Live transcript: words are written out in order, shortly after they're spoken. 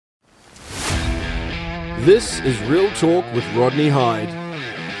This is Real Talk with Rodney Hyde.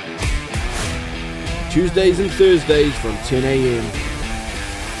 Tuesdays and Thursdays from 10 a.m.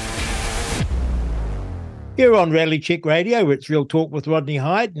 Here on Rally Check Radio, it's Real Talk with Rodney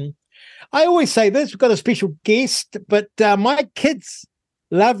Hyde. And I always say this, we've got a special guest, but my kids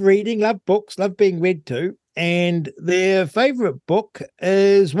love reading, love books, love being read to, and their favourite book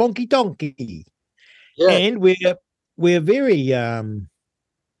is Wonky Donkey. Yeah. And we're very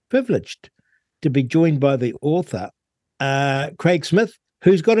privileged to be joined by the author, Craig Smith,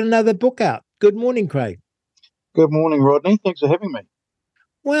 who's got another book out. Good morning, Craig. Good morning, Rodney. Thanks for having me.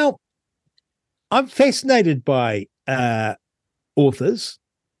 Well, I'm fascinated by authors.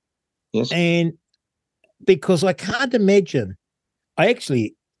 Yes. And because I can't imagine, I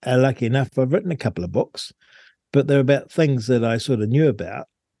actually, lucky enough, I've written a couple of books, but they're about things that I sort of knew about.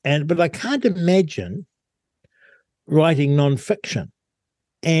 But I can't imagine writing nonfiction.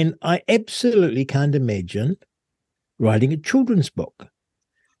 And I absolutely can't imagine writing a children's book.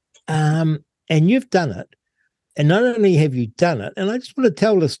 And you've done it. And not only have you done it, and I just want to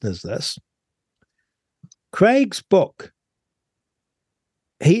tell listeners this, Craig's book,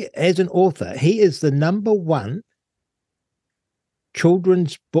 he, as an author, he is the #1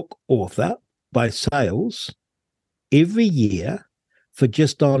 children's book author by sales every year for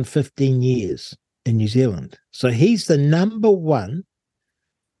just on 15 years in New Zealand. So he's the #1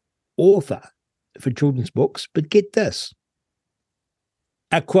 author for children's books. But get this,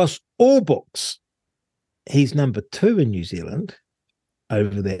 across all books, he's #2 in New Zealand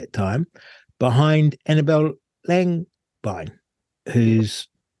over that time, behind Annabelle Langbein, who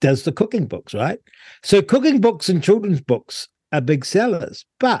does the cooking books, right? So cooking books and children's books are big sellers,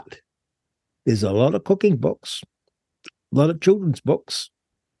 but there's a lot of cooking books, a lot of children's books,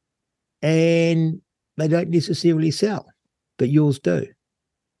 and they don't necessarily sell, but yours do.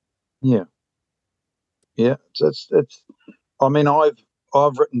 Yeah. It's. I mean,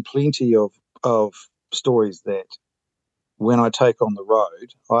 I've written plenty of stories that, when I take on the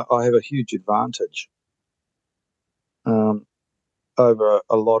road, I have a huge advantage over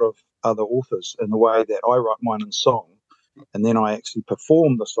a lot of other authors in the way that I write mine in song, and then I actually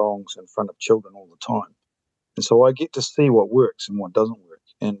perform the songs in front of children all the time. And so I get to see what works and what doesn't work.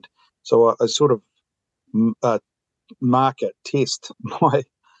 And so I sort of market test my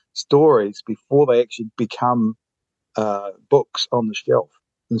stories before they actually become books on the shelf.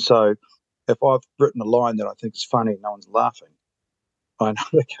 And so if I've written a line that I think is funny and no one's laughing, I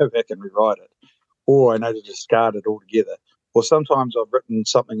know to go back and rewrite it, or I know to discard it altogether. Or sometimes I've written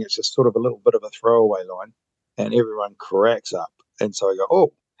something that's just sort of a little bit of a throwaway line and everyone cracks up. And so I go,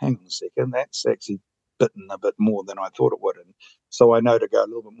 oh, hang on a second, that's actually bitten a bit more than I thought it would. And so I know to go a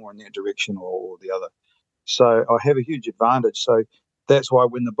little bit more in that direction or the other. So I have a huge advantage. So that's why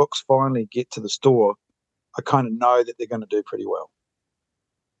when the books finally get to the store, I kind of know that they're going to do pretty well.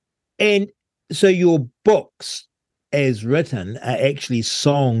 And so your books, as written, are actually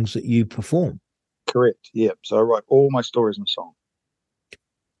songs that you perform? Correct, yeah. So I write all my stories in song.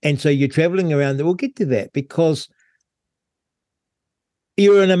 And so you're traveling around. We'll get to that because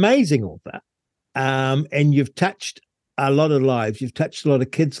you're an amazing author, and you've touched a lot of lives. You've touched a lot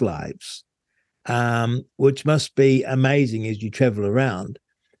of kids' lives, which must be amazing as you travel around.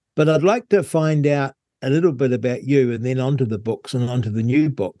 But I'd like to find out a little bit about you and then onto the books and onto the new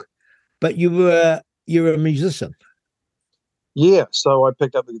book. But you're a musician. Yeah, so I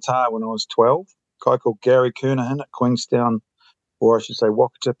picked up the guitar when I was 12. A guy called Gary Kernahan at Queenstown, or I should say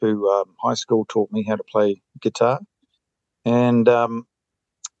Wakatipu High School, taught me how to play guitar. And, I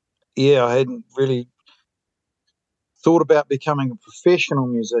hadn't really thought about becoming a professional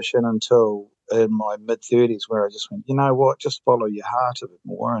musician until in my mid-30s, where I just went, you know what, just follow your heart a bit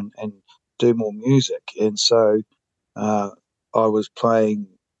more and do more music. And so I was playing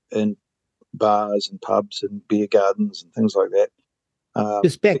in bars and pubs and beer gardens and things like that.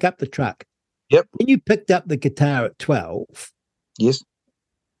 Just back up the truck. Yep. When you picked up the guitar at 12, yes,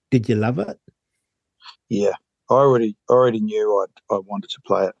 did you love it? Yeah, I already knew I wanted to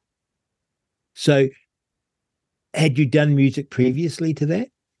play it. So, had you done music previously to that?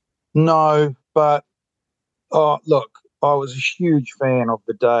 No, but look, I was a huge fan of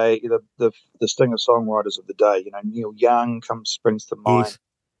the day, the singer-songwriters of the day. You know, Neil Young springs to mind.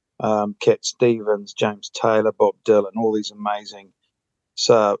 Yes. Cat Stevens, James Taylor, Bob Dylan, all these amazing.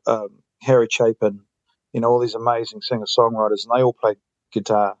 So Harry Chapin, all these amazing singer-songwriters, and they all played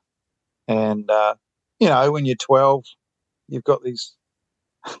guitar. And when you're 12, you've got these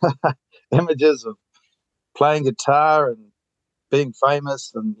images of playing guitar and being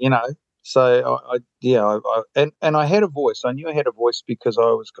famous, and so I had a voice. I knew I had a voice because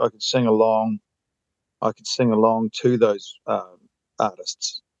I could sing along, I could sing along to those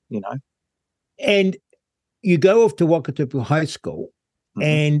artists, And you go off to Wakatipu High School,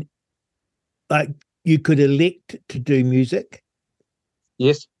 and like you could elect to do music.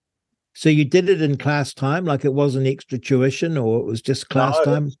 Yes. So you did it in class time, like it wasn't extra tuition, or it was just class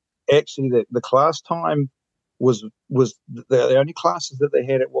time? Actually, the class time was the only classes that they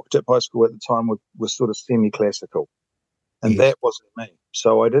had at Wakatipu High School at the time were sort of semi-classical. And that wasn't me.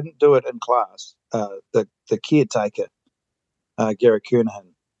 So I didn't do it in class. The caretaker, Gary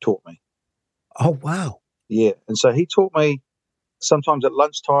Kernahan, taught me. Oh, wow. Yeah. And so he taught me sometimes at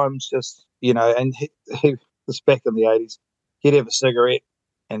lunchtimes, just, and he was back in the 80s. He'd have a cigarette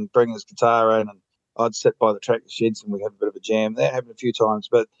and bring his guitar in, and I'd sit by the tractor sheds and we'd have a bit of a jam. That happened a few times.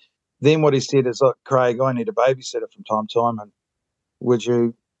 But then what he said is, like, Craig, I need a babysitter from time to time, and would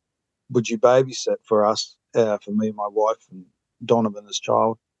you babysit for us, for me and my wife and Donovan, his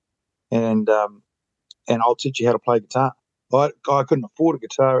child, and I'll teach you how to play guitar. I couldn't afford a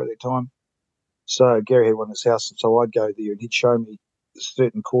guitar at that time, so Gary had one in his house, and so I'd go there and he'd show me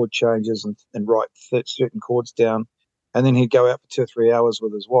certain chord changes and write certain chords down, and then he'd go out for 2 or 3 hours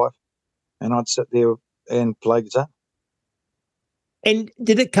with his wife, and I'd sit there and play guitar. And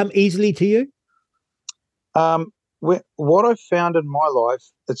did it come easily to you? What I've found in my life,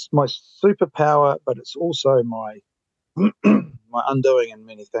 it's my superpower, but it's also my my undoing in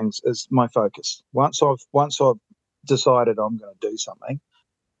many things, is my focus. Once I've decided I'm going to do something,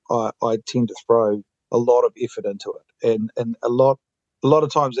 I tend to throw a lot of effort into it, and a lot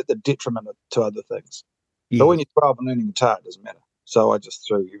of times at the detriment to other things. Yeah. So when you're 12 and learning guitar, it doesn't matter. So I just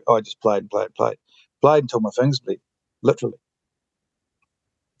played until my fingers bleed, literally.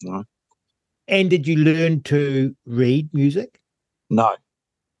 And did you learn to read music? No.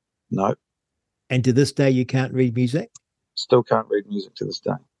 And to this day, you can't read music? Still can't read music to this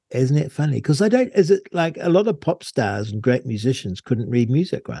day. Isn't it funny? Because is it like a lot of pop stars and great musicians couldn't read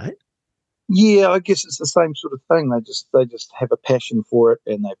music, right? Yeah, I guess it's the same sort of thing. They just have a passion for it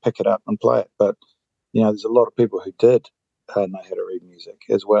and they pick it up and play it. But, there's a lot of people who did know how to read music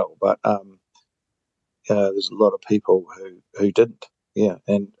as well. But there's a lot of people who didn't. Yeah,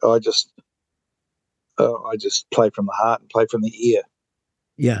 and I just play from the heart and play from the ear.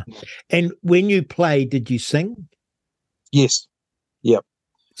 Yeah. And when you play, did you sing? Yes. Yep.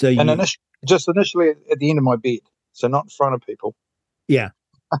 So initially at the end of my bed, so not in front of people. Yeah.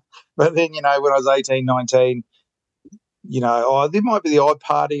 But then, when I was 18, 19, there might be the odd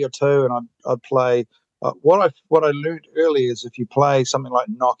party or two, and I'd play. What I learned early is if you play something like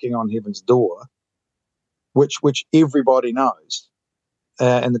 "Knocking on Heaven's Door," which everybody knows,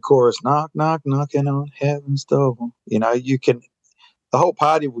 and the chorus, "Knock, knock, knocking on heaven's door," the whole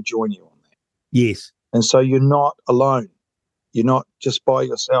party will join you on that. Yes. And so you're not alone. You're not just by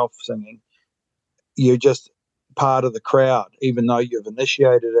yourself singing. You're just part of the crowd, even though you've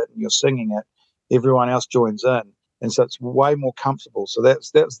initiated it and you're singing it. Everyone else joins in, and so it's way more comfortable. So that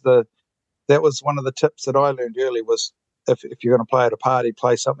was one of the tips that I learned early, was if you're going to play at a party,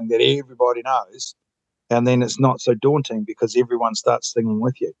 play something that everybody knows, and then it's not so daunting because everyone starts singing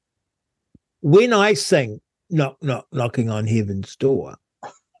with you. When I sing "Knock, knock, knocking on heaven's door,"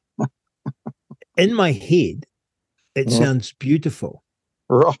 in my head, it sounds beautiful.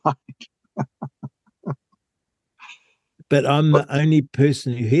 Right. But I'm the only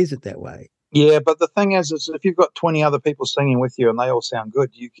person who hears it that way. Yeah, but the thing is if you've got 20 other people singing with you and they all sound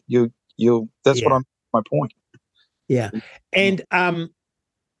good, that's what my point. Yeah. And I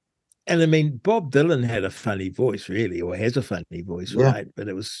mean, Bob Dylan had a funny voice, really, or has a funny voice, right? But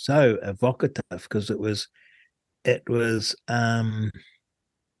it was so evocative because it was the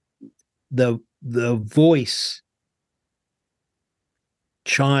voice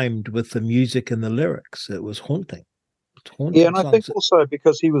chimed with the music and the lyrics. It was haunting. Yeah, and I think also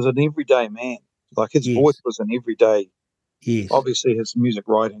because he was an everyday man, like his voice was an everyday. Yes. Obviously, his music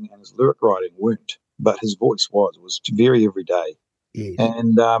writing and his lyric writing weren't, but his voice was very everyday. Yes.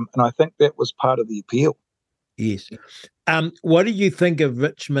 And I think that was part of the appeal. Yes. What do you think of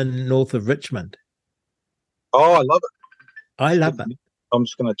Richmond, north of Richmond? Oh, I love it. I love it. I'm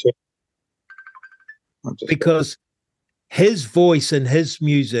just going to check. Because his voice and his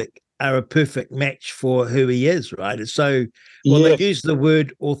music are a perfect match for who he is, right? It's so, they use the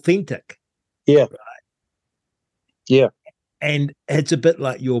word authentic. Yeah. Right? Yeah. And it's a bit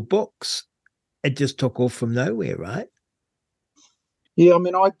like your books. It just took off from nowhere, right? Yeah, I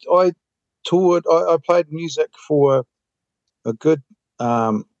mean, I toured. I played music for a good.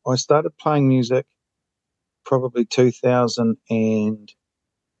 I started playing music probably 2000 and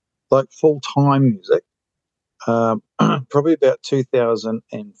full time music. Probably about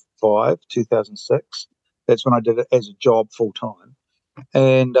 2005, 2006. That's when I did it as a job full time,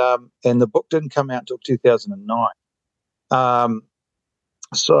 and the book didn't come out until 2009. Um,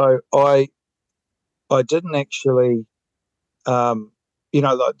 so I didn't actually, um,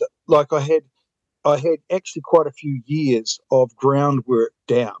 like I had actually quite a few years of groundwork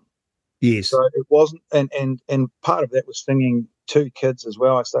down. Yes. So it wasn't, and part of that was singing two kids as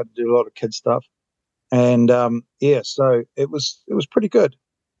well. I started to do a lot of kid stuff, and so it was pretty good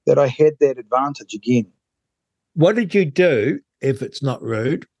that I had that advantage again. What did you do, if it's not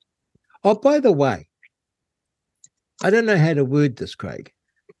rude? Oh, by the way, I don't know how to word this, Craig,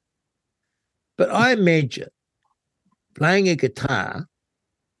 but I imagine playing a guitar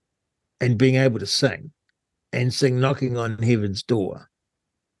and being able to sing and sing knocking on heaven's door.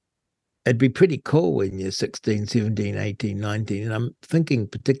 It'd be pretty cool when you're 16, 17, 18, 19. And I'm thinking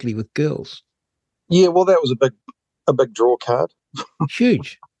particularly with girls. Yeah, well, that was a big draw card.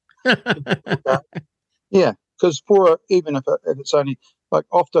 Huge. Yeah, because even if it's only like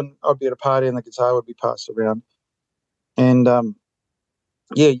often I'd be at a party and the guitar would be passed around, and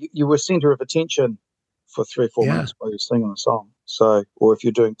you were center of attention for 3 or 4 minutes Yeah. while you're singing a song. So, or if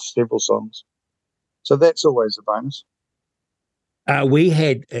you're doing several songs, so that's always a bonus. We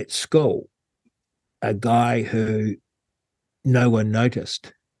had at school a guy who no one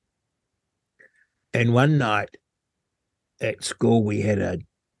noticed. And one night at school, we had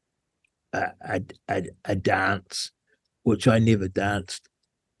a dance, which I never danced.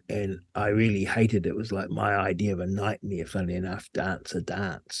 And I really hated it. It was like my idea of a nightmare, funny enough, dance a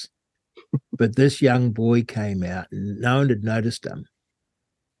dance. But this young boy came out and no one had noticed him.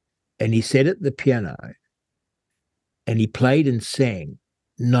 And he sat at the piano and he played and sang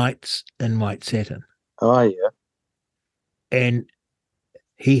Nights in White Satin. Oh yeah, And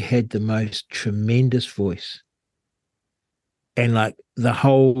he had the most tremendous voice. And like the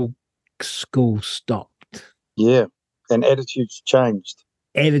whole school stopped. yeah, and attitudes changed.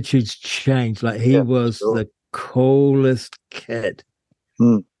 Attitudes changed. Like he Yeah, was sure. the coolest kid.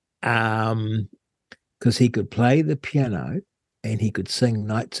 Hmm. Because he could play the piano and he could sing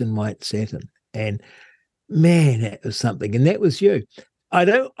Nights in White Satin. And man, that was something. And that was you. I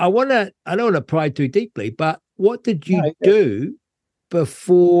don't want to pry too deeply, but what did you No, do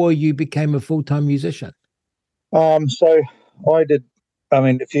before you became a full-time musician? so I did. I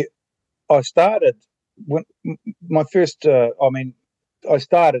mean, I started when my first. I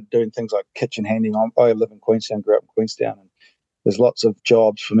started doing things like kitchen handing. I live in Queenstown, grew up in Queenstown, and there's lots of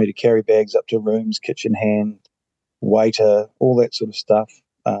jobs for me to carry bags up to rooms, kitchen hand, waiter, all that sort of stuff.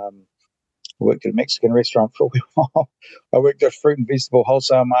 I worked at a Mexican restaurant for a while. I worked at a fruit and vegetable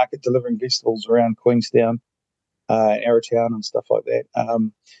wholesale market, delivering vegetables around Queenstown, Arrowtown, and stuff like that.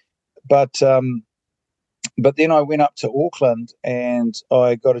 But But then I went up to Auckland and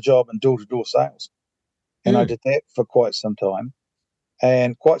I got a job in door-to-door sales, and I did that for quite some time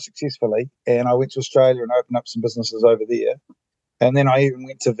and quite successfully. And I went to Australia and opened up some businesses over there. And then I even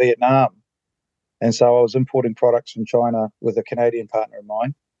went to Vietnam. And so I was importing products from China with a Canadian partner of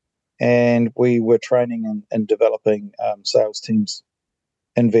mine. And we were training and developing sales teams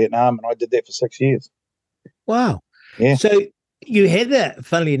in Vietnam. And I did that for 6 years. Wow. Yeah. So you had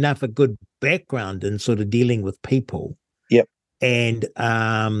funnily enough, a good background in sort of dealing with people. Yep. And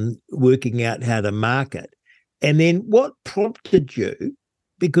working out how to market. And then what prompted you,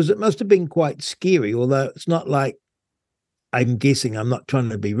 because it must have been quite scary, although it's not like, I'm guessing, I'm not trying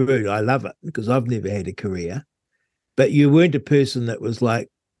to be rude, I love it because I've never had a career, but you weren't a person that was like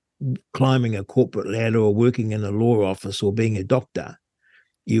climbing a corporate ladder or working in a law office or being a doctor.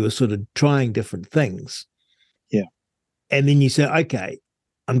 You were sort of trying different things. Yeah. And then you say, okay,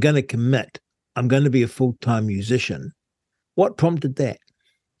 I'm going to commit. I'm going to be a full-time musician. What prompted that?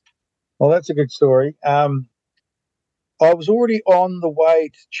 Well, that's a good story. I was already on the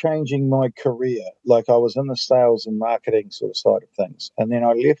way to changing my career. Like I was in the sales and marketing sort of side of things. And then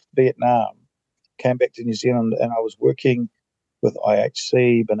I left Vietnam, came back to New Zealand, and I was working with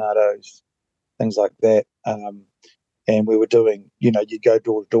IHC, Bernardo's, things like that. And we were doing, you'd go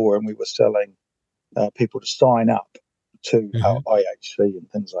door to door and we were selling people to sign up to our IHC and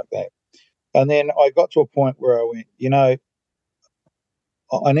things like that. And then I got to a point where I went,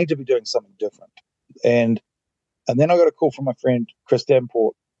 I need to be doing something different. And then I got a call from my friend Chris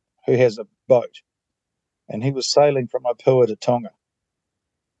Davenport, who has a boat, and he was sailing from Apua to Tonga.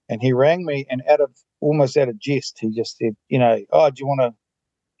 And he rang me, and almost out of jest, he just said, "Oh, do you want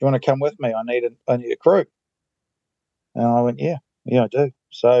to come with me? I need a crew." And I went, "Yeah, I do."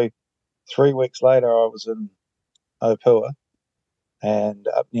 So 3 weeks later, I was in Apua and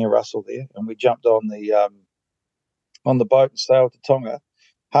up near Russell there, and we jumped on the boat and sailed to Tonga.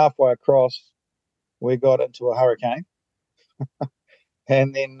 Halfway across, we got into a hurricane.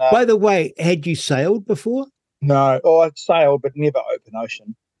 And then By the way, had you sailed before? no, I'd sailed, but never open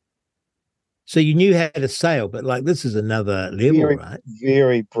ocean. So you knew how to sail, but like this is another level, Very, right?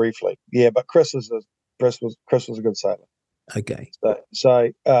 very briefly. Yeah, but Chris was a good sailor. Okay.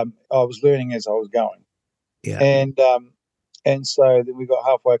 So I was learning as I was going. Yeah. And so then we got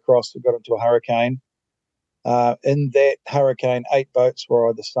halfway across, we got into a hurricane. In that hurricane, 8 boats were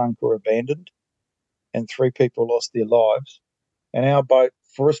either sunk or abandoned, and 3 people lost their lives. And our boat,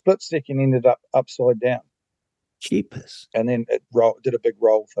 for a split second, ended up upside down. Cheapest. And then it did a big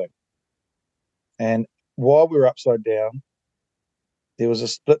roll thing. And while we were upside down, there was a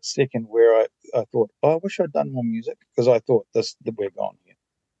split second where I thought, I wish I'd done more music, because I thought we're gone here.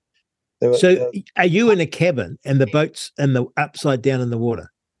 So are you in a cabin and the boat's upside down in the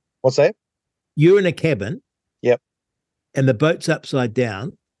water? What's that? You're in a cabin. Yep. And the boat's upside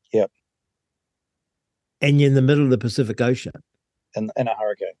down. Yep. And you're in the middle of the Pacific Ocean. In a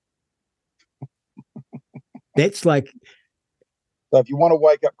hurricane. That's like. So if you want a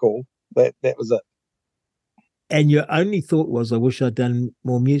wake up call, that was it. And your only thought was, I wish I'd done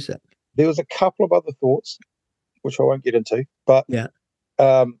more music. There was a couple of other thoughts, which I won't get into, but yeah.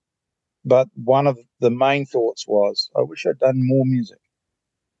 But one of the main thoughts was, I wish I'd done more music.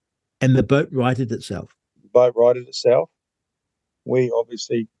 And the boat righted itself. The boat righted itself. We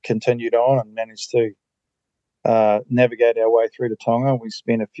obviously continued on and managed to navigate our way through to Tonga. We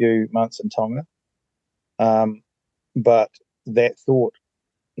spent a few months in Tonga. But that thought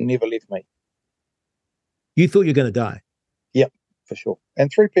never left me. You thought you were going to die? Yep, for sure.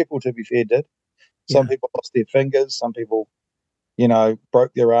 And 3 people, to be fair, did. Some people lost their fingers. Some people,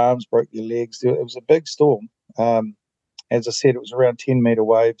 broke their arms, broke their legs. It was a big storm. As I said, it was around 10-meter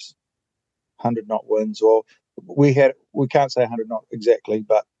waves, 100-knot winds. Or we can't say 100 knot exactly,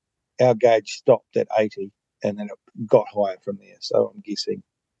 but our gauge stopped at 80, and then it got higher from there. So I'm guessing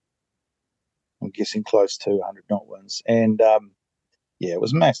close to 100-knot winds. And it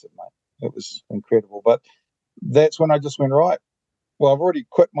was massive, mate. It was incredible. But that's when I just went, right, well, I've already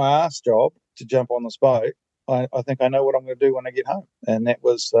quit my ass job to jump on this boat. I think I know what I'm going to do when I get home. And that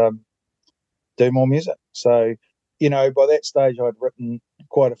was do more music. So, by that stage, I'd written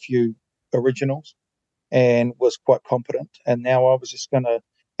quite a few originals and was quite competent. And now I was just going to,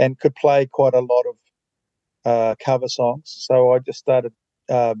 and could play quite a lot of cover songs. So I just started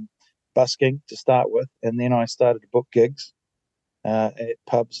busking to start with. And then I started to book gigs at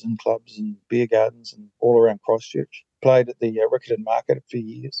pubs and clubs and beer gardens and all around Christchurch. Played at the Riccarton Market a few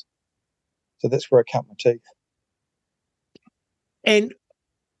years. So that's where I cut my teeth. And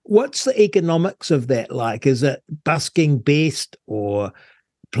what's the economics of that like? Is it busking best, or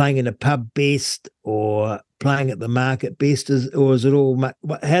playing in a pub best, or playing at the market best? Or is it all?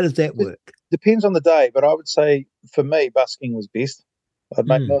 How does that work? It depends on the day, but I would say for me, busking was best. I'd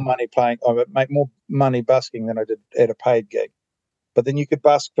make more money playing. I would make more money busking than I did at a paid gig. But then you could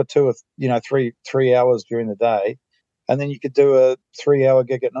busk for 2 or 3 hours during the day, and then you could do a 3-hour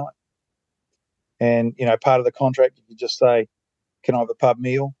gig at night. And part of the contract, you could just say, "Can I have a pub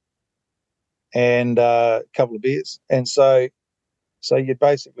meal and a couple of beers?" And so you'd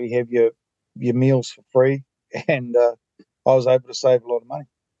basically have your meals for free, and I was able to save a lot of money.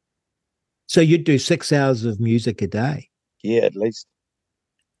 So you'd do 6 hours of music a day? Yeah, at least.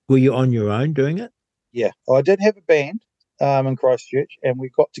 Were you on your own doing it? Yeah, I did have a band in Christchurch, and we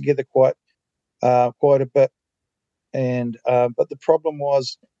got together quite a bit. And but the problem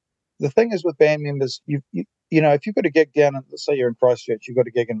was, the thing is with band members, if you've got a gig down, let's say you're in Christchurch, you've got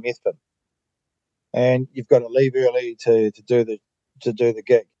a gig in Methven, and you've got to leave early to do the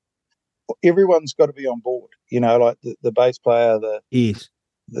gig. Everyone's got to be on board. Like the bass player,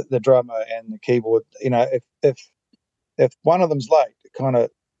 the drummer, and the keyboard. If one of them's late, it kind of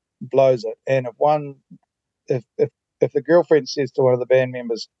blows it. And if the girlfriend says to one of the band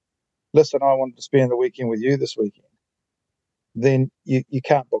members, "Listen, I wanted to spend the weekend with you this weekend," then you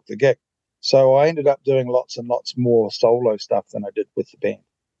can't book the gig. So I ended up doing lots and lots more solo stuff than I did with the band.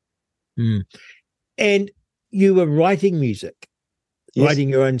 Mm. And you were writing music, yes. Writing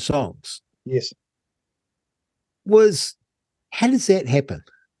your own songs. Yes. How does that happen?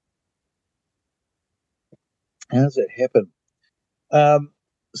 How does that happen?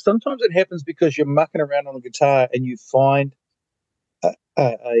 Sometimes it happens because you're mucking around on the guitar and you find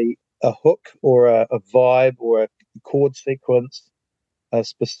a hook or a vibe or a chord sequence, a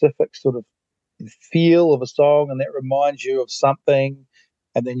specific sort of feel of a song, and that reminds you of something,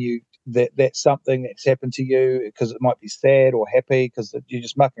 and then that's something that's happened to you, because it might be sad or happy, because you're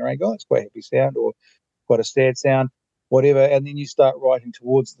just mucking around, "Oh, it's quite a happy sound," or quite a sad sound. whatever, and then you start writing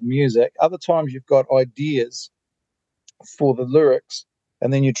towards the music. Other times you've got ideas for the lyrics,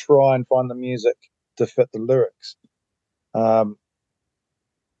 and then you try and find the music to fit the lyrics.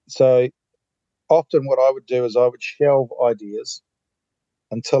 So often what I would do is I would shelve ideas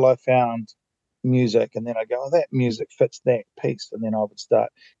until I found music, and then I go, oh, that music fits that piece, and then I would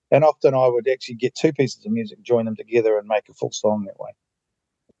start. And often I would actually get two pieces of music, join them together, and make a full song that way.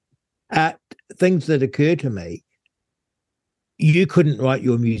 Things that occur to me, you couldn't write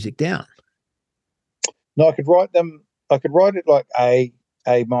your music down. No, I could write them. I could write it like A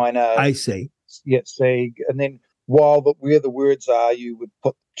minor, I see. yeah, C, and then where the words are, you would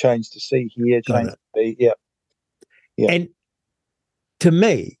change to C here, Got change it. to B. Yeah. And to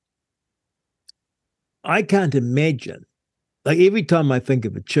me, I can't imagine, like every time I think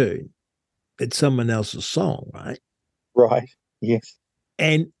of a tune, it's someone else's song, right? Right. Yes.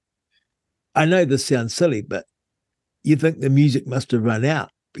 And I know this sounds silly, but you think the music must have run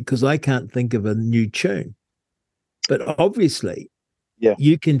out because I can't think of a new tune. But obviously,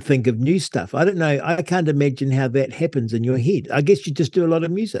 you can think of new stuff. I don't know. I can't imagine how that happens in your head. I guess you just do a lot of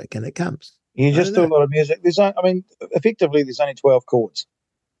music and it comes. You just do a lot of music. Effectively, there's only 12 chords.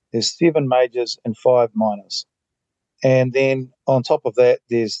 There's 7 majors and 5 minors. And then on top of that,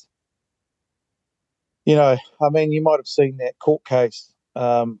 there's, you might have seen that court case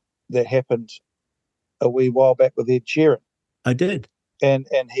that happened a wee while back with Ed Sheeran. I did. And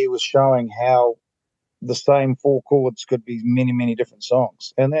he was showing how the same 4 chords could be many, many different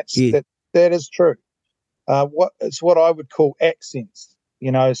songs. And that is true. It's what I would call accents,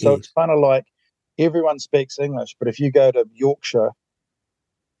 so it's kind of like everyone speaks English, but if you go to Yorkshire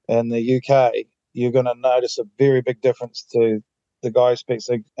in the UK, you're going to notice a very big difference to the guy who speaks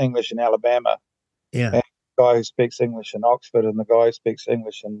English in Alabama, and the guy who speaks English in Oxford, and the guy who speaks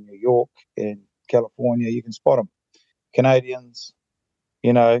English in New York, in California. You can spot them. Canadians,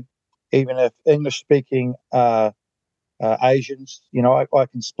 even if English-speaking Asians, I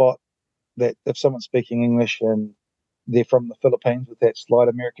can spot that if someone's speaking English and they're from the Philippines with that slight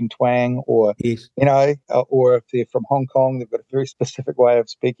American twang, or or if they're from Hong Kong, they've got a very specific way of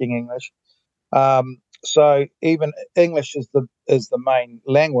speaking English. So even English is the main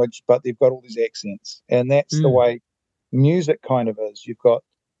language, but they've got all these accents, and that's the way music kind of is. You've got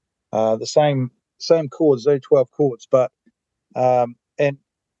the same chords, 12 chords, but and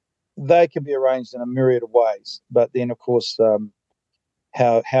they can be arranged in a myriad of ways. But then, of course,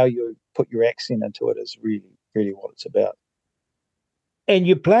 how you put your accent into it is really, really what it's about. And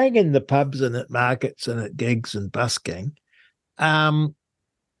you're playing in the pubs and at markets and at gigs and busking.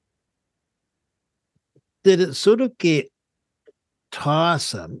 Did it sort of get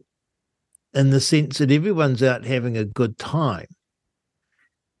tiresome in the sense that everyone's out having a good time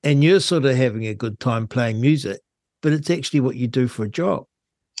and you're sort of having a good time playing music, but it's actually what you do for a job?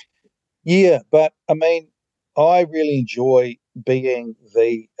 Yeah, but I really enjoy being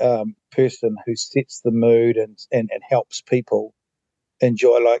the person who sets the mood and helps people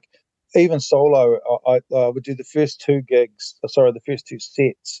enjoy. Like even solo, I would do the first 2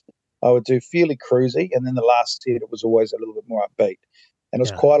 sets. I would do fairly cruisy, and then the last set it was always a little bit more upbeat, and it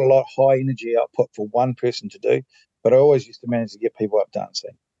was quite a lot of high energy output for one person to do. But I always used to manage to get people up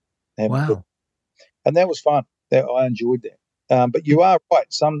dancing. Wow! And that was fun. I enjoyed that. But you are right.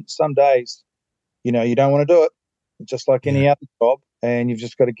 Some days, you don't want to do it, just like any other job, and you've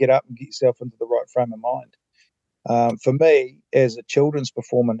just got to get up and get yourself into the right frame of mind. For me, as a children's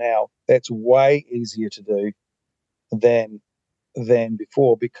performer now, that's way easier to do than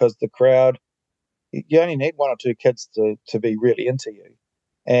before, because the crowd, you only need 1 or 2 kids to be really into you,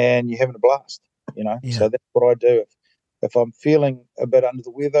 and you're having a blast. So that's what I do. If I'm feeling a bit under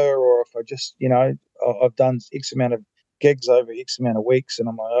the weather, or if I just, I've done X amount of gigs over X amount of weeks, and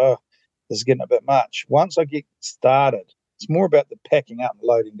I'm like, oh, this is getting a bit much. Once I get started, it's more about the packing up and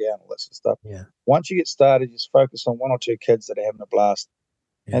loading down, all that sort of stuff. Yeah. Once you get started, just focus on 1 or 2 kids that are having a blast.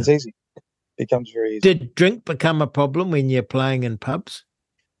 And it's easy. It becomes very easy. Did drink become a problem when you're playing in pubs?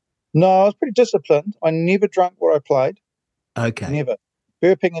 No, I was pretty disciplined. I never drank where I played. Okay. Never.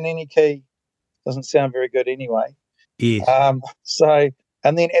 Burping in any key doesn't sound very good anyway. Yes.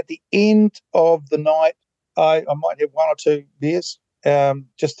 And then at the end of the night, I might have 1 or 2 beers,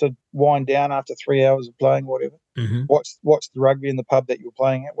 just to wind down after 3 hours of playing, whatever. Mm-hmm. Watch the rugby in the pub that you were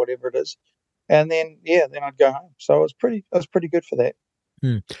playing at, whatever it is, and then I'd go home. So I was pretty good for that.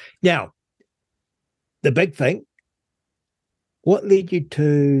 Now, the big thing, what led you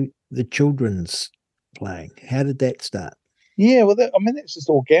to the children's playing? How did that start? Yeah, well, that's just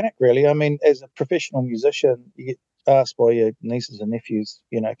organic, really. As a professional musician, you get asked by your nieces and nephews,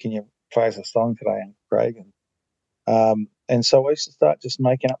 can you play us a song today, Uncle Craig? And so I used to start just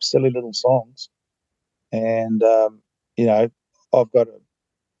making up silly little songs. And, you know, I've got a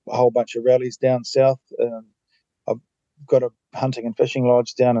whole bunch of rallies down south. I've got a hunting and fishing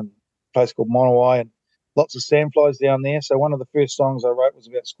lodge down in a place called Monowai and lots of sandflies down there. So one of the first songs I wrote was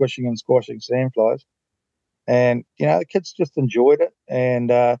about squishing and squashing sandflies. And, you know, the kids just enjoyed it.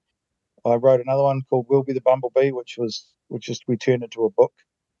 And I wrote another one called We'll Be the Bumblebee, which we turned into a book.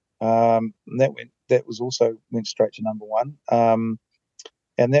 And that was also went straight to number one.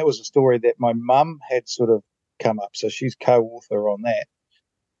 And that was a story that my mum had sort of come up. So she's co-author on that.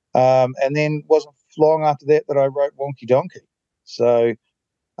 And then wasn't long after that I wrote Wonky Donkey. So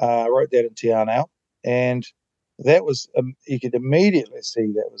I wrote that in Te Anau. And that was, you could immediately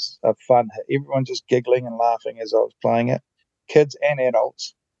see that was a fun hit. Everyone just giggling and laughing as I was playing it, kids and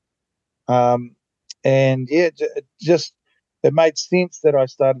adults. And yeah, it made sense that I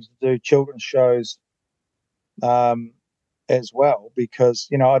started to do children's shows as well, because,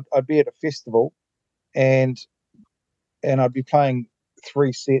 you know, I'd be at a festival and I'd be playing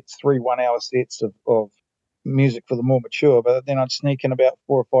three 1 hour sets of music for the more mature, but then I'd sneak in about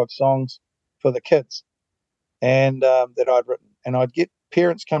 4 or 5 songs for the kids and that I'd written. And I'd get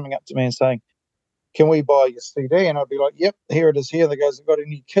parents coming up to me and saying, can we buy your CD? And I'd be like, yep, here it is here. They goes, got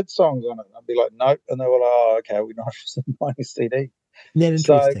any kids songs on it? And I'd be like, nope. And they were like, oh, okay, we're not interested in buying a CD. Isn't that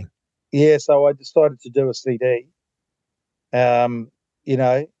interesting? So I decided to do a CD, you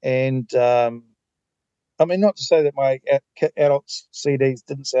know, and I mean, not to say that my adults CDs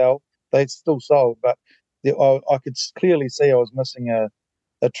didn't sell, they still sold, but I could clearly see I was missing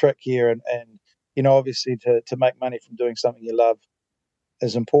a trick here. And, you know, obviously to make money from doing something you love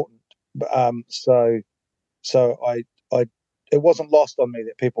is important. So it wasn't lost on me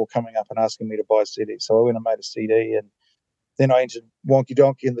that people were coming up and asking me to buy a CD. So I went and made a CD, and then I entered Wonky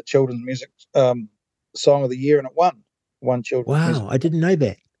Donkey in the children's music song of the year, and it won children's music. Wow, I didn't know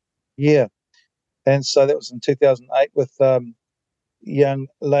that. Yeah, and so that was in 2008 with young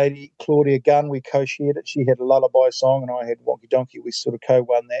lady Claudia Gunn. We co-shared it. She had a lullaby song, and I had Wonky Donkey. We sort of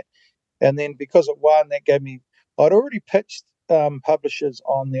co-won that, and then because it won, that gave me. I'd already pitched publishers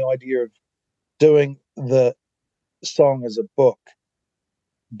on the idea of doing the song as a book,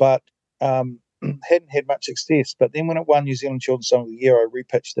 but hadn't had much success. But then when it won New Zealand Children's Song of the Year, I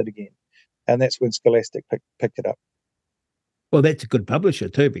repitched it again, and that's when Scholastic picked it up. Well, that's a good publisher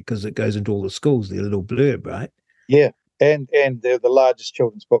too, because it goes into all the schools, their little blurb, right? Yeah, and they're the largest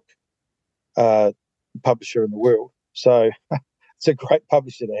children's book publisher in the world, so it's a great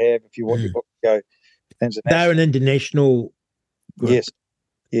publisher to have if you want your book to go international. They're an international group. Yes,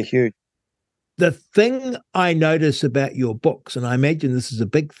 yeah, huge. The thing I notice about your books, and I imagine this is a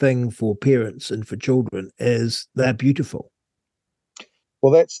big thing for parents and for children, is they're beautiful.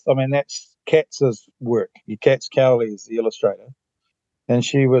 Well, that's Katz's work. Katz Cowley is the illustrator, and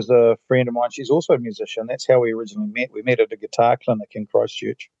she was a friend of mine. She's also a musician. That's how we originally met. We met at a guitar clinic in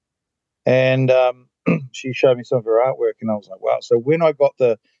Christchurch, and she showed me some of her artwork, and I was like, wow. So when I got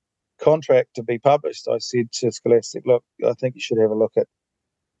the contract to be published, I said to Scholastic, look, I think you should have a look at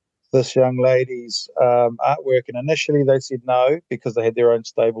this young lady's artwork. And initially they said no, because they had their own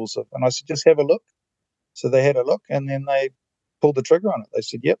stables and I said, just have a look. So they had a look, and then they pulled the trigger on it. They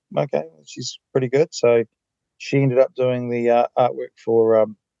said, yep, okay, she's pretty good. So she ended up doing the artwork for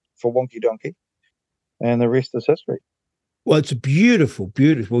Wonky Donkey, and the rest is history. Well, it's beautiful,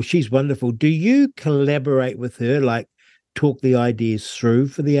 beautiful. She's wonderful. Do you collaborate with her, like talk the ideas through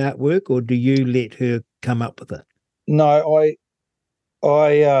for the artwork, or do you let her come up with it? No,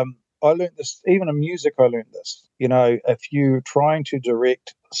 I learned this, even in music. I learned this, you know, if you're trying to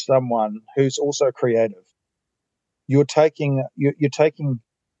direct someone who's also creative, you're taking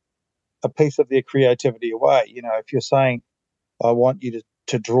a piece of their creativity away. You know, if you're saying, I want you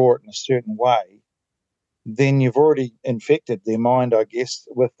to draw it in a certain way, then you've already infected their mind, I guess,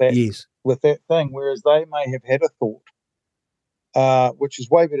 with that, yes, with that thing. Whereas they may have had a thought, which is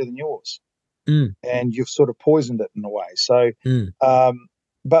way better than yours, and you've sort of poisoned it in a way. So,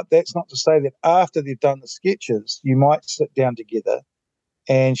 but that's not to say that after they've done the sketches, you might sit down together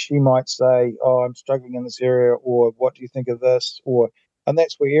and she might say, oh, I'm struggling in this area, or what do you think of this? And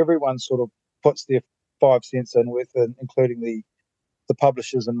that's where everyone sort of puts their 5 cents in with, including the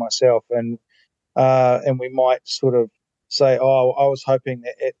publishers and myself. And we might sort of say, oh, I was hoping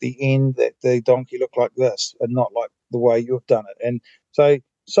that at the end that the donkey looked like this and not like the way you've done it. And so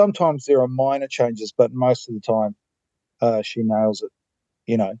sometimes there are minor changes, but most of the time she nails it.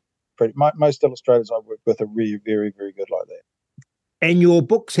 You know, most illustrators I work with are really very, very good like that. And your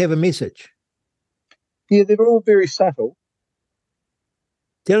books have a message? Yeah, they're all very subtle.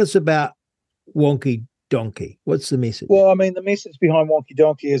 Tell us about Wonky Donkey? What's the message? Well, I mean, the message behind Wonky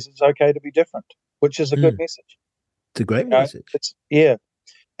Donkey is it's okay to be different, which is a good message. It's a great You know, message.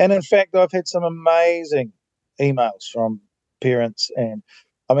 And in fact, I've had some amazing emails from parents, and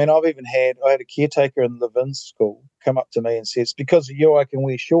I mean, I had a caretaker in Levin's school come up to me and says, "Because of you, I can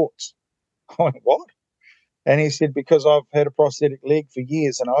wear shorts." I went, "What?" And he said, "Because I've had a prosthetic leg for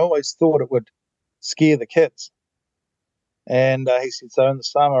years, and I always thought it would scare the kids." And he said, "So in the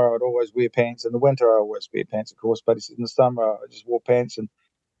summer, I'd always wear pants. In the winter, I always wear pants, of course. But he said, in the summer, I just wore pants."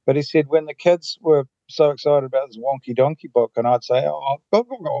 But he said, when the kids were so excited about this Wonky Donkey book, and I'd say, "Oh, I've got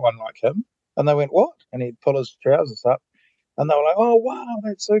one like him." And they went, "What?" And he'd pull his trousers up, and they were like, "Oh, wow,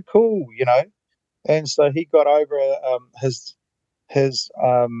 that's so cool," you know. And so he got over his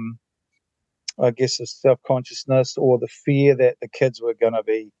I guess his self-consciousness or the fear that the kids were going to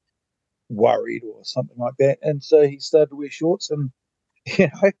be worried or something like that. And so he started to wear shorts, and you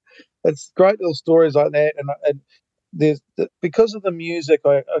know, it's great little stories like that. And because of the music,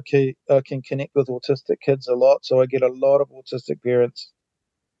 I can connect with autistic kids a lot. So I get a lot of autistic parents,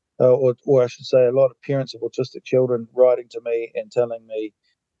 or I should say, a lot of parents of autistic children writing to me and telling me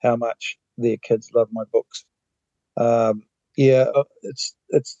how much their kids love my books. It's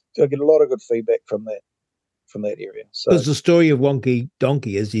I get a lot of good feedback from that area. So Because the story of Wonky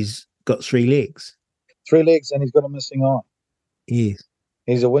Donkey is he's got 3 legs. 3 legs, and he's got a missing eye. Yes.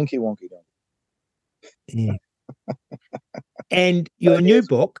 He's a winky wonky donkey. Yeah. And your new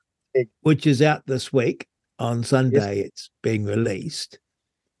book, which is out this week on Sunday, it's being released.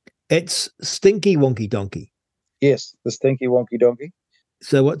 It's Stinky Wonky Donkey. Yes, the Stinky Wonky Donkey.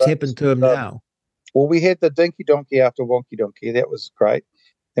 So what's happened to him now? Well, we had the Dinky Donkey after Wonky Donkey. That was great.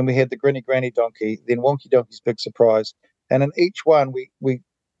 Then we had the Grinny Granny Donkey. Then Wonky Donkey's Big Surprise. And in each one,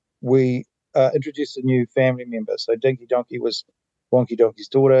 we introduced a new family member. So Dinky Donkey was Wonky Donkey's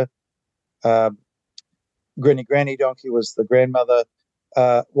daughter. Grinny Granny Donkey was the grandmother.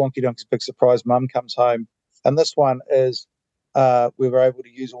 Wonky Donkey's Big Surprise, Mum comes home. And this one is we were able to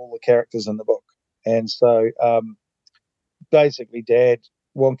use all the characters in the book. And so basically,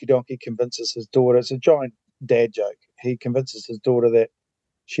 Wonky Donkey convinces his daughter, it's a giant dad joke. He convinces his daughter that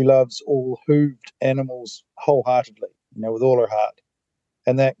she loves all hooved animals wholeheartedly, with all her heart.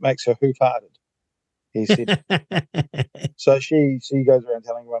 And that makes her hoof-hearted, he said. So she goes around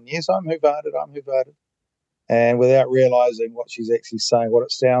telling everyone, "Yes, I'm hoof-hearted, I'm hoof-hearted." And without realizing what she's actually saying, what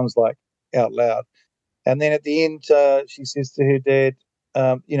it sounds like out loud. And then at the end, she says to her dad,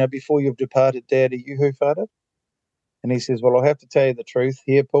 "Before you've departed, Dad, are you hoof-hearted?" And he says, "Well, I'll have to tell you the truth.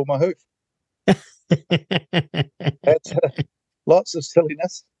 Here, pull my hoof." That's lots of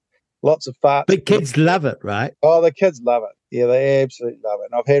silliness, lots of farts. But kids love it, right? Oh, the kids love it. Yeah, they absolutely love it.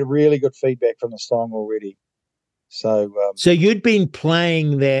 And I've had really good feedback from the song already. So you'd been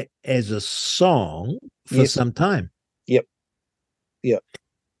playing that as a song for some time. Yep.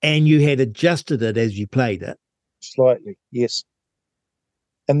 And you had adjusted it as you played it. Slightly, yes.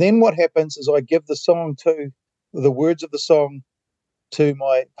 And then what happens is I give the words of the song to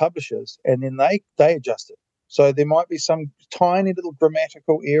my publishers, and then they adjust it. So there might be some tiny little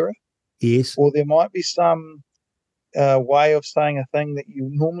grammatical error. Yes. Or there might be some way of saying a thing that you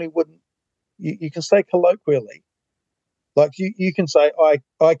normally wouldn't. You can say colloquially. Like you can say,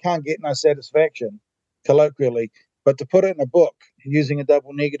 I can't get no satisfaction, colloquially, but to put it in a book using a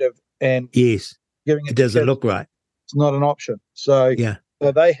double negative and giving it doesn't look right. It's not an option. So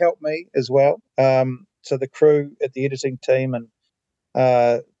so they help me as well. So the crew at the editing team and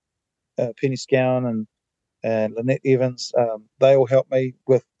Penny Scowen and Lynette Evans, they all help me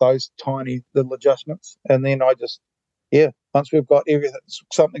with those tiny little adjustments. And then I just, once we've got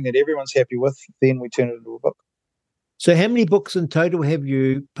something that everyone's happy with, then we turn it into a book. So how many books in total have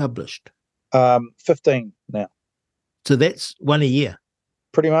you published? 15 now. So that's one a year?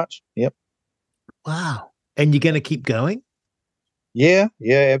 Pretty much, yep. Wow. And you're going to keep going? Yeah,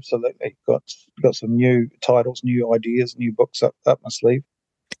 absolutely. Got some new titles, new ideas, new books up my sleeve.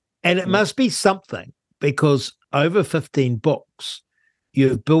 And it must be something, because over 15 books,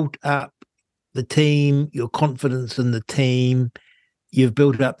 you've built up the team, your confidence in the team, you've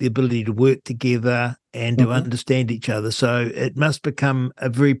built up the ability to work together and to understand each other. So it must become a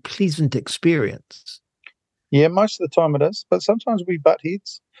very pleasant experience. Yeah, most of the time it is, but sometimes we butt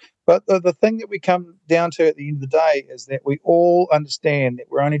heads. But the thing that we come down to at the end of the day is that we all understand that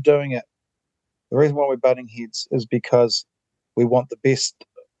we're only doing it. The reason why we're butting heads is because we want the best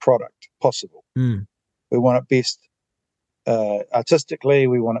product possible. We want it best artistically.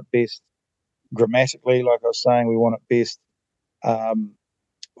 We want it best grammatically, like I was saying. We want it best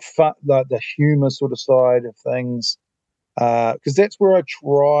fun, like the humour sort of side of things. because that's where I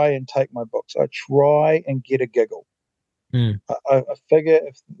try and take my books. I try and get a giggle. Mm. I figure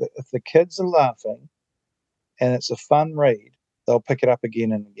if the kids are laughing and it's a fun read, they'll pick it up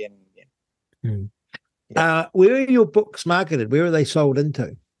again and again and again. Mm. Yeah. Where are your books marketed? Where are they sold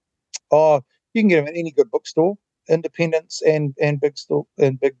into? Oh, you can get them at any good bookstore, independents and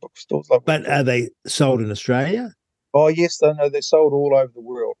big bookstores. But are they sold in Australia? Oh, yes, they know they're sold all over the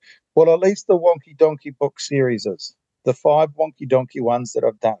world. Well, at least the Wonky Donkey book series is. The 5 Wonky Donkey ones that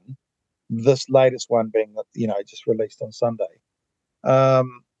I've done, this latest one being, just released on Sunday,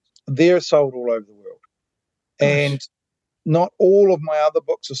 they're sold all over the world. Nice. And not all of my other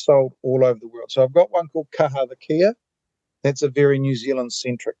books are sold all over the world. So I've got one called Kaha the Kia. That's a very New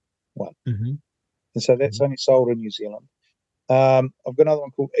Zealand-centric one. Mm-hmm. And so that's only sold in New Zealand. I've got another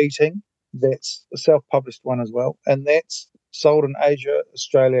one called Eating. That's a self-published one as well. And that's sold in Asia,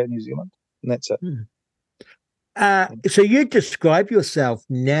 Australia, New Zealand. And that's it. So you describe yourself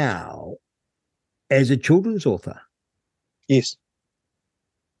now as a children's author? Yes.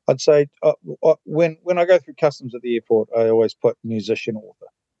 I'd say when I go through customs at the airport, I always put musician author.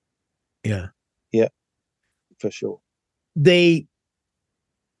 Yeah. Yeah, for sure. The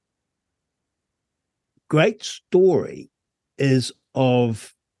great story is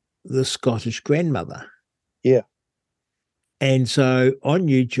of the Scottish grandmother. Yeah. And so on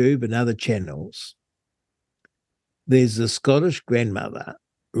YouTube and other channels, there's a Scottish grandmother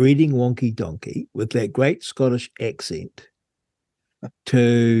reading Wonky Donkey with that great Scottish accent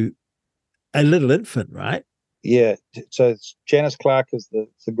to a little infant, right? Yeah. So Janice Clark is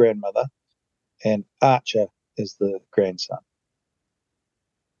the grandmother and Archer is the grandson.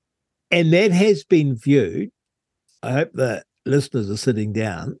 And that has been viewed, I hope the listeners are sitting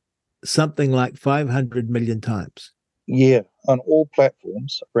down, something like 500 million times. Yeah, on all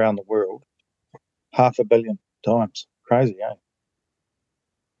platforms around the world, 500 million times. Crazy, eh?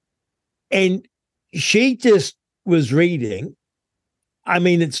 And she just was reading. I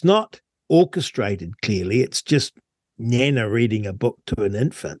mean, it's not orchestrated clearly. It's just Nana reading a book to an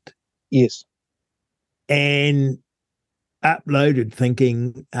infant. Yes. And uploaded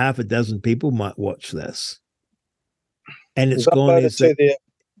thinking half a dozen people might watch this. And it's gone as it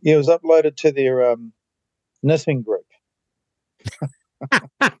was uploaded to their knitting group.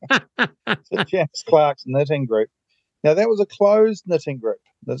 So Janice Clark's knitting group. Now that was a closed knitting group.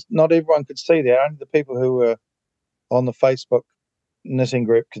 Not everyone could see that. Only the people who were on the Facebook knitting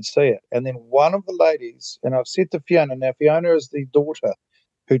group could see it. And then one of the ladies, and I've said to Fiona, now Fiona is the daughter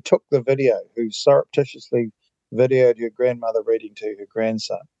who took the video, who surreptitiously videoed her grandmother reading to her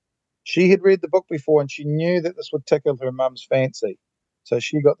grandson. She had read the book before and she knew that this would tickle her mum's fancy. So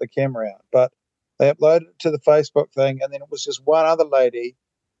she got the camera out. But they uploaded it to the Facebook thing, and then it was just one other lady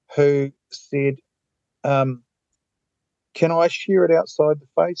who said, can I share it outside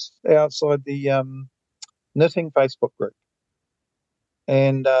the knitting Facebook group?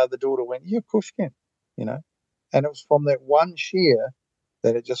 And the daughter went, yeah, of course you can, And it was from that one share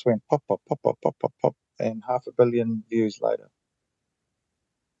that it just went pop, pop, pop, pop, pop, pop, pop, and 500 million views later.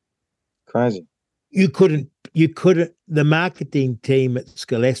 Crazy. You couldn't, the marketing team at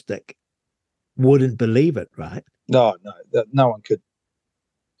Scholastic wouldn't believe it, right? No one could.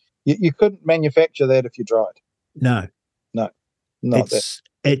 You couldn't manufacture that if you tried. No. Not that.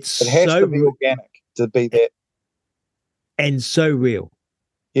 It has to be organic to be that. And so real.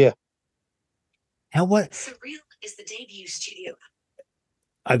 Yeah. Surreal is the debut studio.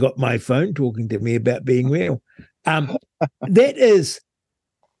 I got my phone talking to me about being real. That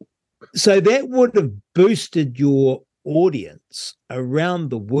would have boosted your audience around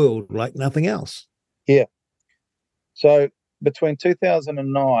the world like nothing else. Yeah. So between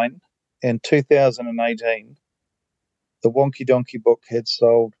 2009 and 2018, the Wonky Donkey book had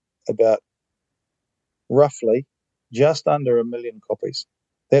sold about roughly just under 1 million copies.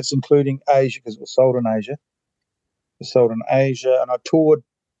 That's including Asia, because it was sold in Asia. It was sold in Asia, and I toured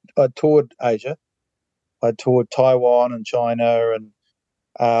Asia. I toured Taiwan and China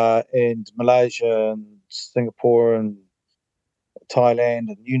and Malaysia and Singapore and Thailand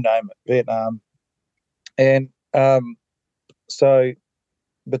and you name it, Vietnam. And so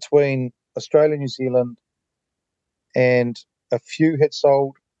between Australia, New Zealand, and a few had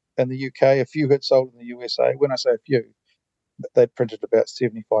sold in the UK, a few had sold in the USA. When I say a few, they printed about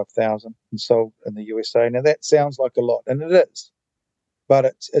 75,000 and sold in the USA. Now that sounds like a lot, and it is, but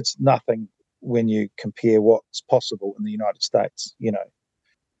it's nothing when you compare what's possible in the United States,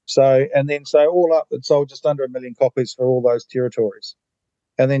 So all up, it sold just under 1 million copies for all those territories.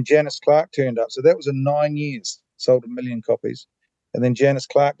 And then Janice Clark turned up. So that was in 9 years, sold 1 million copies. And then Janice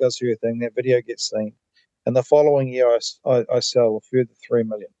Clark does her thing. That video gets seen. And the following year, I sell a further 3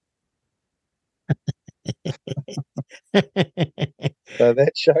 million. So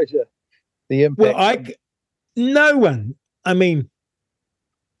that shows you the impact. Well, no one. I mean,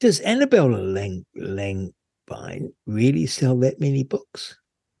 does Annabelle Langbein really sell that many books?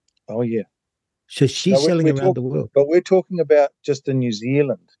 Oh, yeah. So she's selling around the world. But we're talking about just in New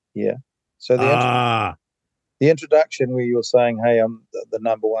Zealand. Yeah. So the introduction where you were saying, hey, I'm the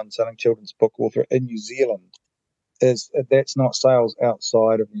number one selling children's book author in New Zealand, that's not sales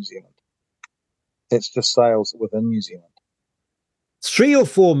outside of New Zealand. It's just sales within New Zealand. 3 or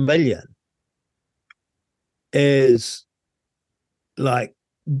 4 million is like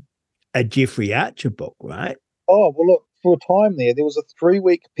a Jeffrey Archer book, right? Oh, well, look, for a time there was a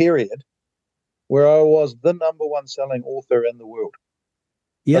 3-week period where I was the number one selling author in the world.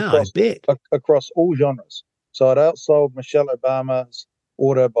 Yeah, I bet. Across all genres. So I'd outsold Michelle Obama's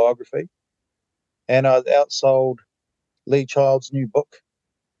autobiography, and I'd outsold Lee Child's new book.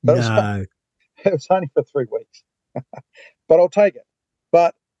 But it was only for 3 weeks. But I'll take it.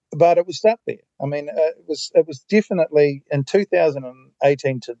 But it was up there. I mean, it was definitely in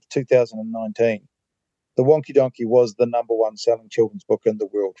 2018 to 2019. The Wonky Donkey was the number one selling children's book in the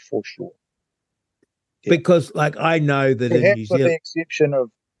world for sure. Yeah. Because, like, I know that in New Zealand, with the exception of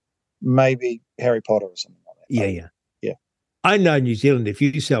maybe Harry Potter or something like that. Yeah. I know New Zealand, if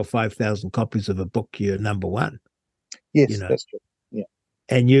you sell 5,000 copies of a book, you're number one. Yes, that's true. Yeah.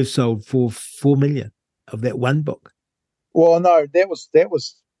 And you've sold 4 million of that one book. Well, no, that was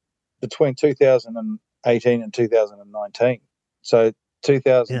between 2018 and 2019. So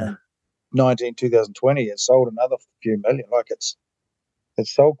 2019, 2020, it sold another few million. Like it's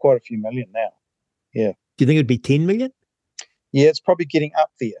sold quite a few million now. Yeah. Do you think it'd be 10 million? Yeah, it's probably getting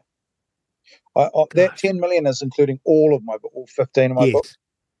up there. That 10 million is including all 15 of my books.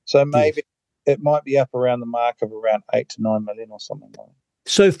 So maybe it might be up around the mark of around 8 to 9 million or something like that.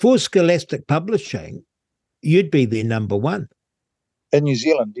 So for Scholastic Publishing, you'd be their number one in New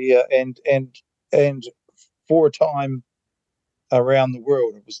Zealand, yeah, and for a time around the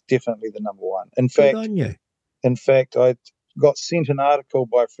world, it was definitely the number one. In fact, I got sent an article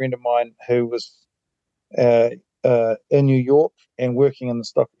by a friend of mine who was in New York and working in the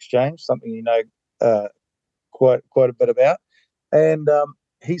stock exchange, something you know quite a bit about, and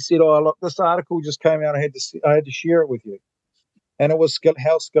he said, "Oh, look, this article just came out. I had to share it with you," and it was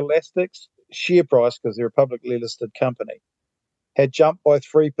how Scholastic's share price, because they're a publicly listed company, had jumped by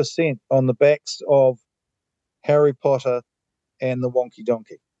 3% on the backs of Harry Potter and the Wonky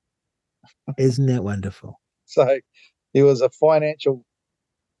Donkey. Isn't that wonderful? So there was a financial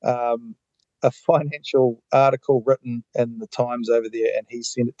article written in the Times over there, and he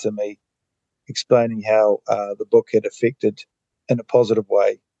sent it to me, explaining how the book had affected, in a positive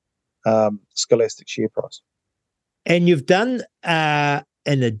way, Scholastic share price. And you've done an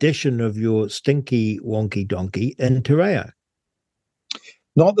edition of your Stinky Wonky Donkey in Te Reo.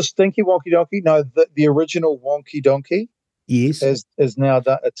 Not the Stinky Wonky Donkey, no, the original Wonky Donkey. Yes, is now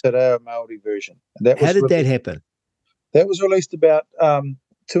a Te Reo Māori version. How did that happen? That was released about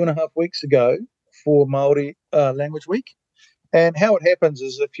 2.5 weeks ago for Māori Language Week. And how it happens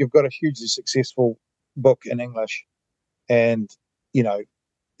is, if you've got a hugely successful book in English, and you know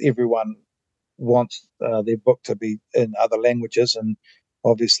everyone wants their book to be in other languages, and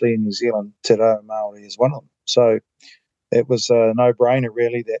obviously in New Zealand, Te Reo Māori is one of them. So it was a no-brainer,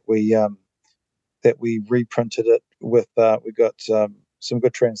 really, that we reprinted it with. We got some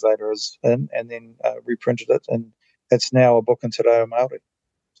good translators in, and then reprinted it, and it's now a book in Te Reo Māori.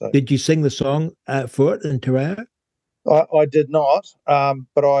 So, did you sing the song for it in Te Reo? I did not,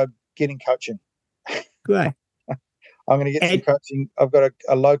 but I'm getting coaching. Great. I'm going to get some coaching. I've got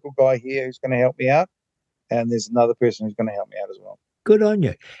a local guy here who's going to help me out, and there's another person who's going to help me out as well. Good on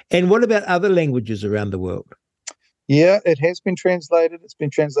you. And what about other languages around the world? Yeah, it has been translated. It's been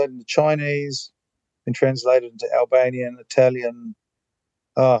translated into Chinese, been translated into Albanian, Italian.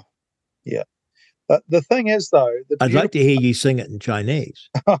 Yeah. But the thing is, though, I'd like to hear you sing it in Chinese.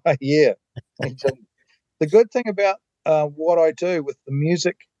 Yeah. The good thing about what I do with the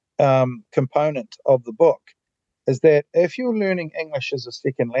music component of the book is that if you're learning English as a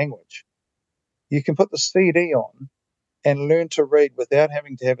second language, you can put the CD on and learn to read without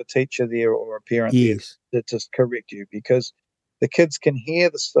having to have a teacher there or a parent there to just correct you, because the kids can hear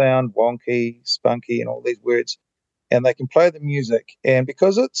the sound wonky, spunky, and all these words, and they can play the music. And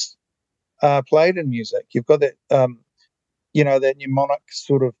because it's played in music, you've got that, that mnemonic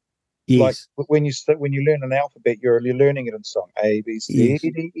sort of, like when you learn an alphabet, you're learning it in song. A, B, C,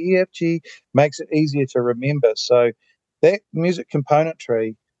 D, E, F, G, makes it easier to remember. So that music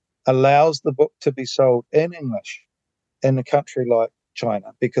componentry allows the book to be sold in English in a country like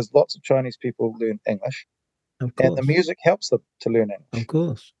China, because lots of Chinese people learn English, Of and the course. music helps them to learn Of English.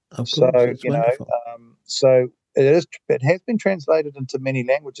 course. Of So, course. It's wonderful. so it has been translated into many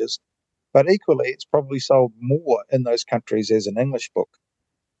languages, but equally, it's probably sold more in those countries as an English book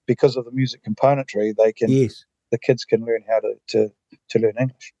because of the music componentry. Yes. The kids can learn how to learn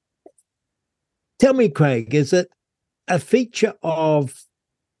English. Tell me, Craig, is it a feature of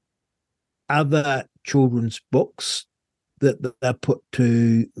other children's books that they're put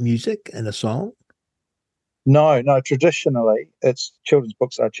to music and a song? No. Traditionally, it's children's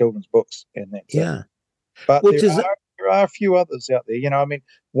books are children's books, and that's it. Yeah. But Which there are a few others out there. I mean,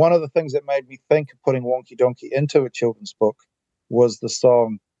 one of the things that made me think of putting Wonky Donkey into a children's book was the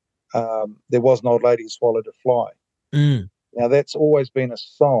song "There Was an Old Lady Who Swallowed a Fly." Now, that's always been a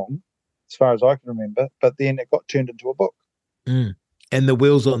song, as far as I can remember, but then it got turned into a book. And the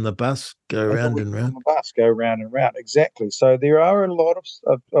wheels on the bus go round and round. On the bus go round and round, exactly. So there are a lot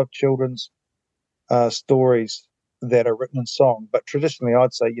of children's stories that are written in song, but traditionally,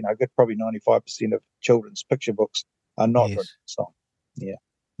 I'd say good probably 95% of children's picture books are not written in song. Yeah.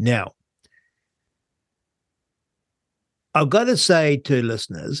 Now, I've got to say to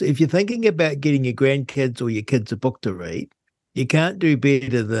listeners, if you're thinking about getting your grandkids or your kids a book to read, you can't do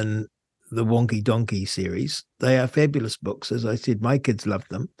better than the Wonky Donkey series. They are fabulous books. As I said, my kids love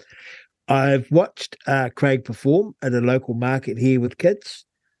them. I've watched Craig perform at a local market here with kids,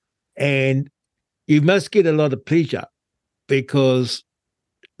 and you must get a lot of pleasure because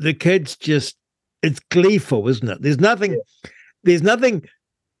the kids it's gleeful, isn't it? There's nothing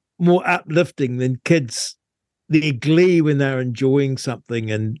more uplifting than kids, their glee when they're enjoying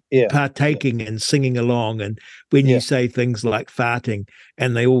something and partaking and singing along. And when you say things like farting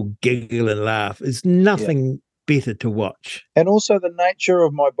and they all giggle and laugh, it's nothing better to watch. And also the nature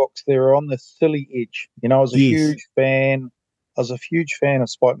of my books, they're on the silly edge. I was a huge fan. I was a huge fan of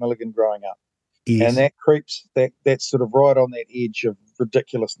Spike Milligan growing up. Yes. And that creeps, that's sort of right on that edge of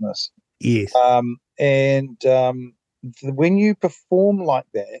ridiculousness. Yes. When you perform like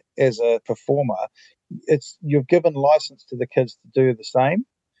that as a performer, you've given license to the kids to do the same.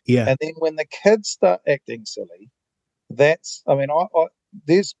 Yeah. And then when the kids start acting silly, there's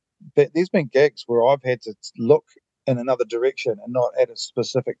been gigs where I've had to look in another direction and not at a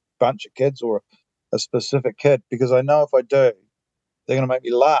specific bunch of kids or a specific kid, because I know if I do, they're going to make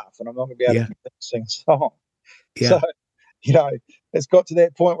me laugh and I'm not going to be able to sing a song. Yeah. So, it's got to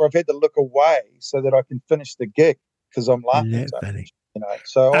that point where I've had to look away so that I can finish the gig because I'm laughing. Isn't that funny?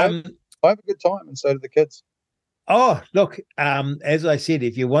 So I have a good time, and so do the kids. Oh, look, as I said,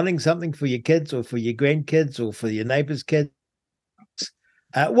 if you're wanting something for your kids or for your grandkids or for your neighbours' kids,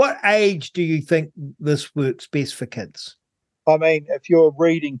 what age do you think this works best for kids? I mean, if you're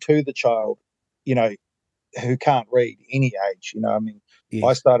reading to the child, who can't read any age,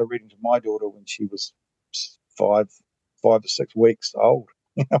 I started reading to my daughter when she was 5 or 6 weeks old.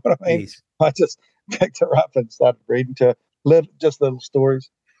 You know what I mean? Yes. I just picked her up and started reading to her little stories.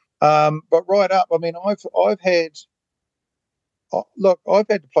 But right up, I mean, I've had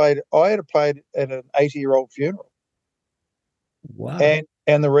to play. I had to play at an 80-year-old funeral. Wow.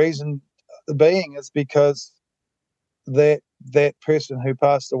 And the reason being is because that person who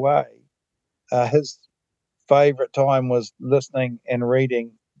passed away, his favorite time was listening and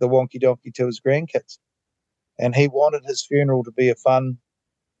reading the Wonky Donkey to his grandkids, and he wanted his funeral to be a fun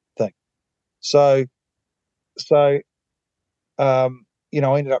thing. So I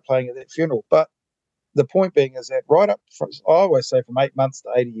ended up playing at that funeral. But the point being is that right up front, I always say from 8 months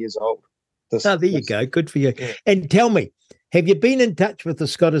to 80 years old. There you go. Good for you. Yeah. And tell me, have you been in touch with the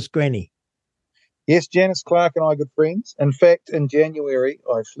Scottish granny? Yes, Janice Clark and I are good friends. In fact, in January,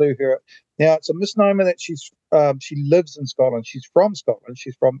 I flew her. Now, it's a misnomer that she lives in Scotland. She's from Scotland.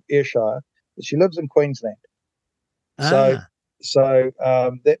 She's from Ayrshire, but she lives in Queensland. So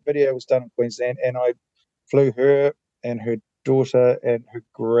that video was done in Queensland, and I flew her and her daughter and her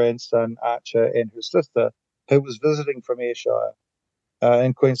grandson Archer and her sister, who was visiting from Ayrshire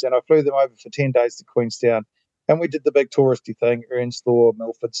in Queensland. I flew them over for 10 days to Queenstown, and we did the big touristy thing: Earnslaw,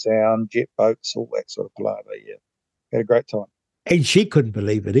 Milford Sound, jet boats, all that sort of palaver. Yeah, had a great time. And she couldn't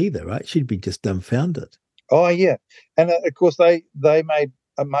believe it either, right? She'd be just dumbfounded. Oh yeah, and of course they made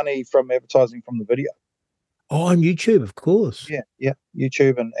money from advertising from the video. Oh, on YouTube, of course. Yeah,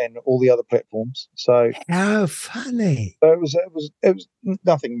 YouTube and all the other platforms. So how funny! So it was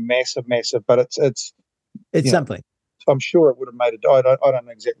nothing massive, but it's something. I'm sure it would have made it. I don't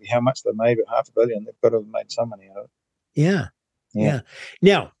know exactly how much they made, but $500 million. They've got to have made some money out of it. Yeah.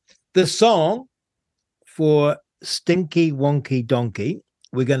 Now, the song for Stinky Wonky Donkey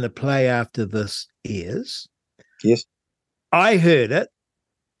we're going to play after this airs. Yes. I heard it.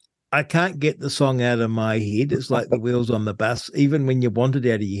 I can't get the song out of my head. It's like the wheels on the bus. Even when you want it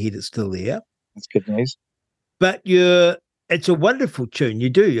out of your head, it's still there. That's good news. But it's a wonderful tune. You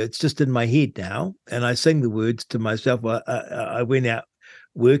do. It's just in my head now. And I sing the words to myself. I went out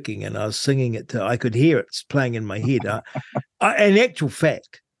working and I was singing it I could hear it playing in my head. In actual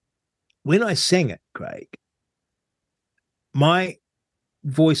fact, when I sang it, Craig, my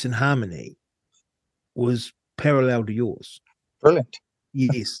voice and harmony was parallel to yours. Brilliant.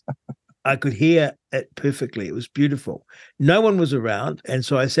 Yes. I could hear it perfectly. It was beautiful. No one was around, and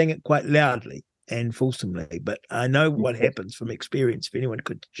so I sang it quite loudly and fulsomely, but I know what happens from experience if anyone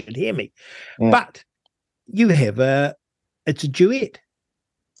should hear me. Yeah. But you have it's a duet.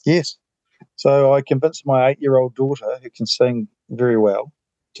 Yes. So I convinced my 8-year-old daughter, who can sing very well,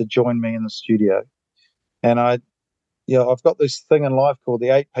 to join me in the studio. And I've got this thing in life called the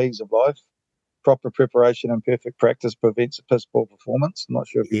 8 P's of life. Proper preparation and perfect practice prevents a piss poor performance. I'm not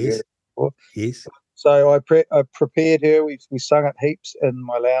sure if you've heard it before. Yes. So I prepared her. We sung it heaps in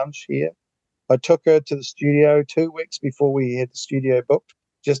my lounge here. I took her to the studio 2 weeks before we had the studio booked,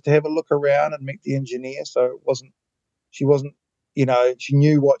 just to have a look around and meet the engineer. So she wasn't, she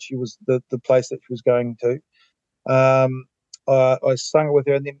knew what she was, the place that she was going to. I sung it with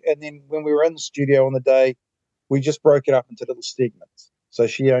her, and then when we were in the studio on the day, we just broke it up into little segments. So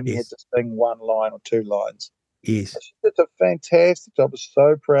she only had to sing 1 line or 2 lines. Yes. So she did a fantastic job. I was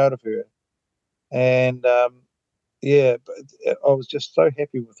so proud of her. And, I was just so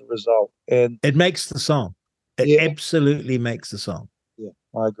happy with the result. And it makes the song. It absolutely makes the song. Yeah,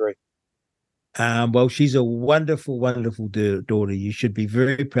 I agree. Well, she's a wonderful, wonderful daughter. You should be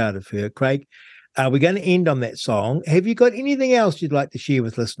very proud of her. Craig, we're going to end on that song. Have you got anything else you'd like to share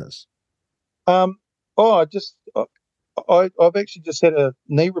with listeners? I've actually just had a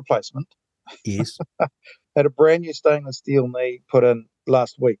knee replacement. Yes. Had a brand new stainless steel knee put in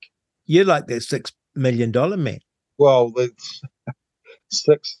last week. You're like that $6 million man. Well, the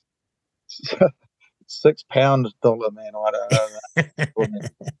 £6 dollar man. I don't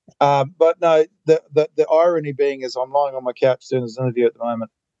know. But no, the irony being is I'm lying on my couch doing this interview at the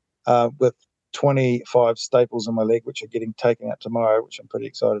moment with 25 staples in my leg, which are getting taken out tomorrow, which I'm pretty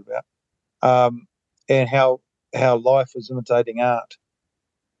excited about. And how life is imitating art.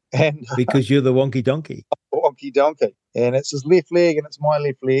 And because you're the wonky donkey. Wonky donkey. And it's his left leg and it's my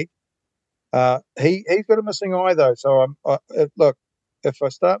left leg. He's got a missing eye though. So look, if I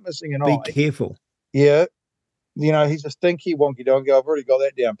start missing an eye. Be careful. Yeah. He's a stinky wonky donkey. I've already got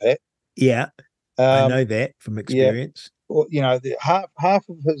that down, Pat. Yeah. I know that from experience. Yeah. Well, half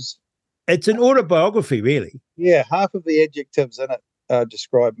of his. It's an autobiography, really. Yeah. Half of the adjectives in it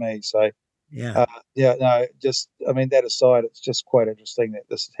describe me. So. Yeah. That aside, it's just quite interesting that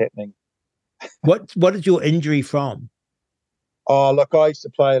this is happening. What is your injury from? Oh, look, I used to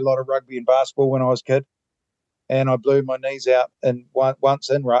play a lot of rugby and basketball when I was a kid, and I blew my knees out once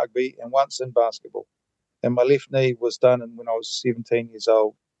in rugby and once in basketball. And my left knee was done when I was 17 years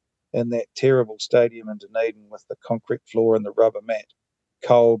old in that terrible stadium in Dunedin with the concrete floor and the rubber mat.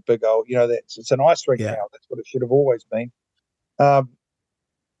 Cold, big old, it's an ice rink now. That's what it should have always been.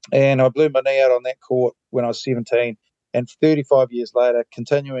 And I blew my knee out on that court when I was 17. And 35 years later,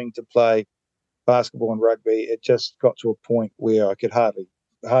 continuing to play basketball and rugby, it just got to a point where I could hardly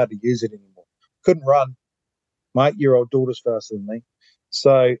use it anymore. Couldn't run. My 8-year-old daughter's faster than me.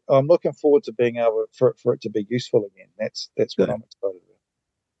 So I'm looking forward to being able for it to be useful again. That's what I'm excited about.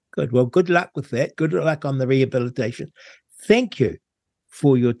 Good. Well, good luck with that. Good luck on the rehabilitation. Thank you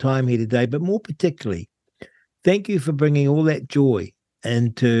for your time here today, but more particularly, thank you for bringing all that joy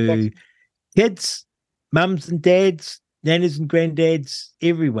into kids, mums and dads, nannies and granddads,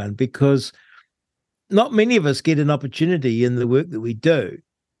 everyone, because not many of us get an opportunity in the work that we do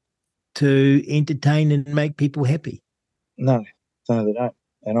to entertain and make people happy. No, they don't.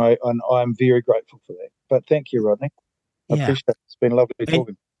 And I'm very grateful for that. But thank you, Rodney. I appreciate it. It's been lovely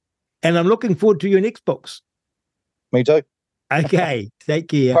talking. And I'm looking forward to your next books. Me too. Okay, take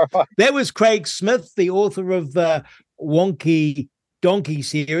care. All right. That was Craig Smith, the author of the Wonky Donkey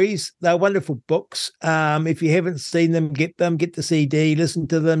series. They're wonderful books. If you haven't seen them, get the CD, listen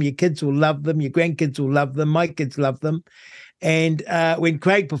to them. Your kids will love them. Your grandkids will love them. My kids love them. And when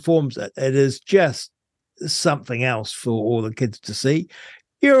Craig performs it, it is just something else for all the kids to see.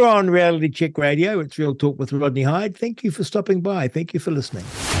 You're on Reality Check Radio. It's Real Talk with Rodney Hyde. Thank you for stopping by. Thank you for listening.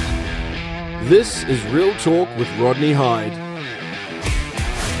 This is Real Talk with Rodney Hyde.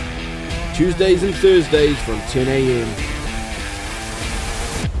 Tuesdays and Thursdays from 10 a.m.